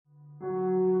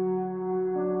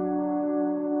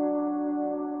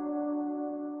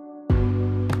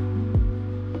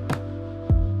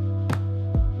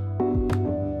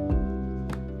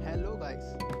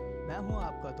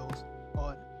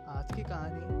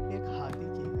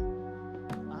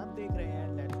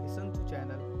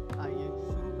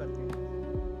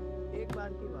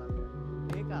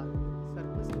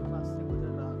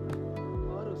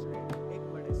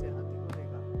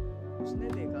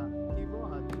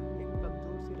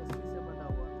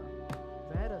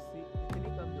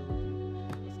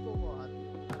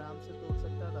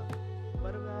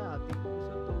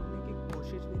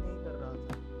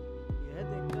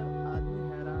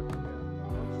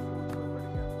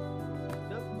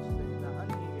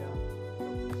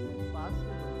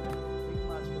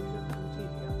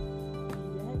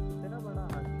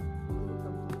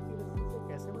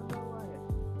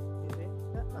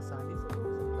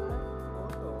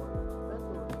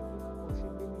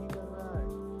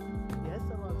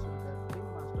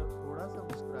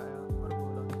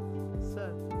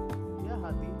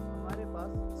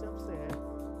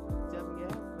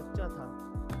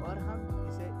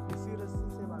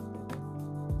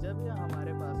जब यह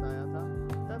हमारे पास आया था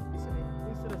तब इसने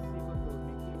इस रस्सी को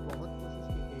तोड़ने की बहुत कोशिश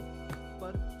की थी,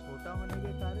 पर छोटा होने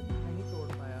के कारण नहीं तोड़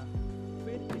पाया।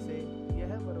 फिर इसे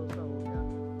यह भरोसा हो गया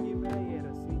कि वह यह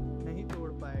रस्सी नहीं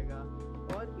तोड़ पाएगा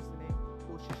और इसने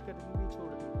कोशिश करनी भी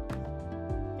छोड़ दी।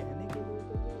 कहने के लिए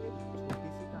तो यह एक छोटी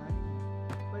सी कहानी है,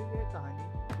 पर यह कहानी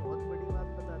बहुत बड़ी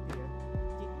बात बताती है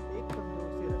कि एक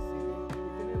कमजोर सी रस्सी ने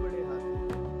इतने बड़े हाथी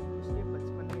को उसके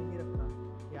बचपन में ही रखा।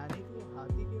 यानी कि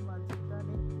हाथी की मानसिकता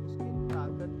ने उसकी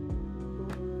ताकत को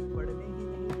बढ़ने ही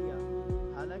नहीं दिया।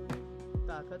 हालांकि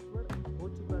ताकतवर हो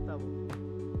चुका था वो,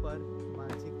 पर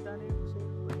मानसिकता ने उसे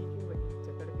वहीं के वहीं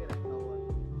जकड़ के रखा हुआ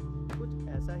था। कुछ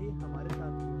ऐसा ही हमारे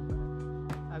साथ भी होता है।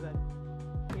 अगर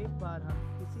एक बार हम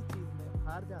किसी चीज में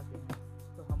हार जाते हैं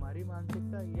तो हमारी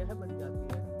मानसिकता यह बन जाती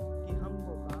है कि हम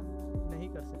वो काम नहीं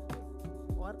कर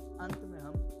सकते और अंत में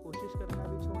हम कोशिश करना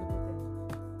भी छोड़ देते हैं।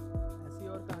 ऐसी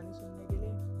और कहानी सुनने के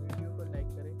लिए वीडियो को लाइक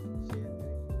करें, शेयर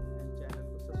करें एंड चैनल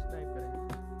को सब्सक्राइब करें।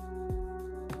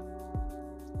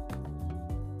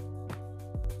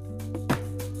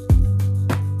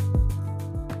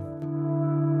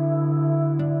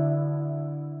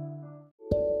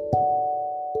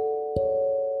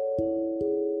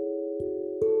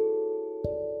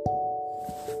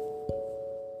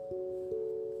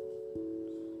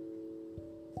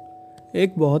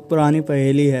 एक बहुत पुरानी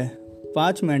पहेली है।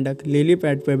 5 मेंढक लिली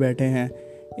पैड पे बैठे हैं।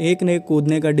 एक ने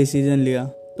कूदने का डिसीजन लिया,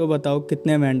 तो बताओ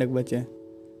कितने मेंढक बचे।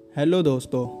 हेलो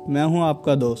दोस्तों, मैं हूं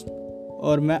आपका दोस्त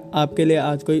और मैं आपके लिए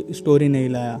आज कोई स्टोरी नहीं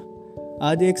लाया।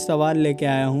 आज एक सवाल लेके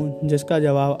आया हूं जिसका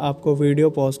जवाब आपको वीडियो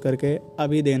पॉज करके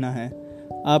अभी देना है।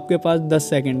 आपके पास 10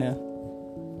 सेकंड है।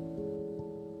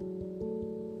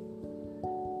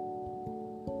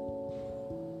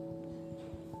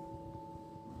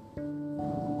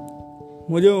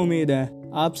 मुझे उम्मीद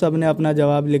है आप सबने अपना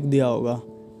जवाब लिख दिया होगा।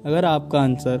 अगर आपका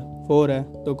आंसर 4 है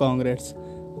तो कांग्रेट्स,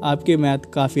 आपकी मैथ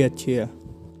काफ़ी अच्छी है।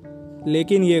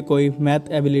 लेकिन ये कोई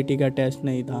मैथ एबिलिटी का टेस्ट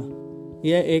नहीं था,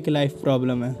 यह एक लाइफ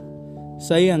प्रॉब्लम है।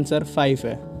 सही आंसर 5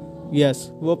 है।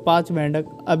 यस, वो 5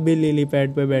 मेंढक अब भी लिली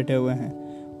पैड पे बैठे हुए हैं।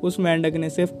 उस मेंढक ने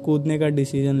सिर्फ कूदने का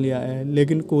डिसीजन लिया है,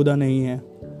 लेकिन कूदा नहीं है।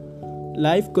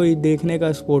 लाइफ कोई देखने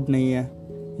का स्पोर्ट नहीं है,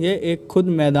 यह एक खुद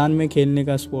मैदान में खेलने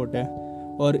का स्पोर्ट है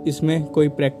और इसमें कोई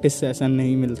प्रैक्टिस सेशन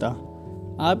नहीं मिलता।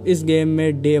 आप इस गेम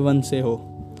में डे 1 से हो।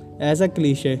 ऐसा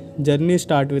cliché, journey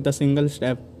start with a single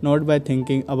step, not by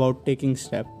thinking about taking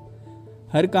step.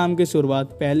 हर काम की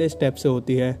शुरुआत पहले स्टेप से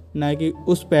होती है, ना कि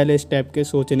उस पहले स्टेप के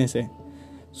सोचने से।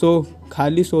 सो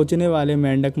खाली सोचने वाले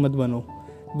मेंढक मत बनो,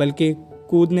 बल्कि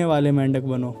कूदने वाले मेंढक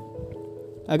बनो।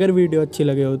 अगर वीडियो अच्छी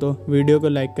लगे हो तो वीडियो को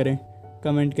लाइक करें,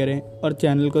 कमेंट करें और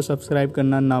चैनल को सब्सक्राइब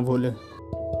करना ना भूलें।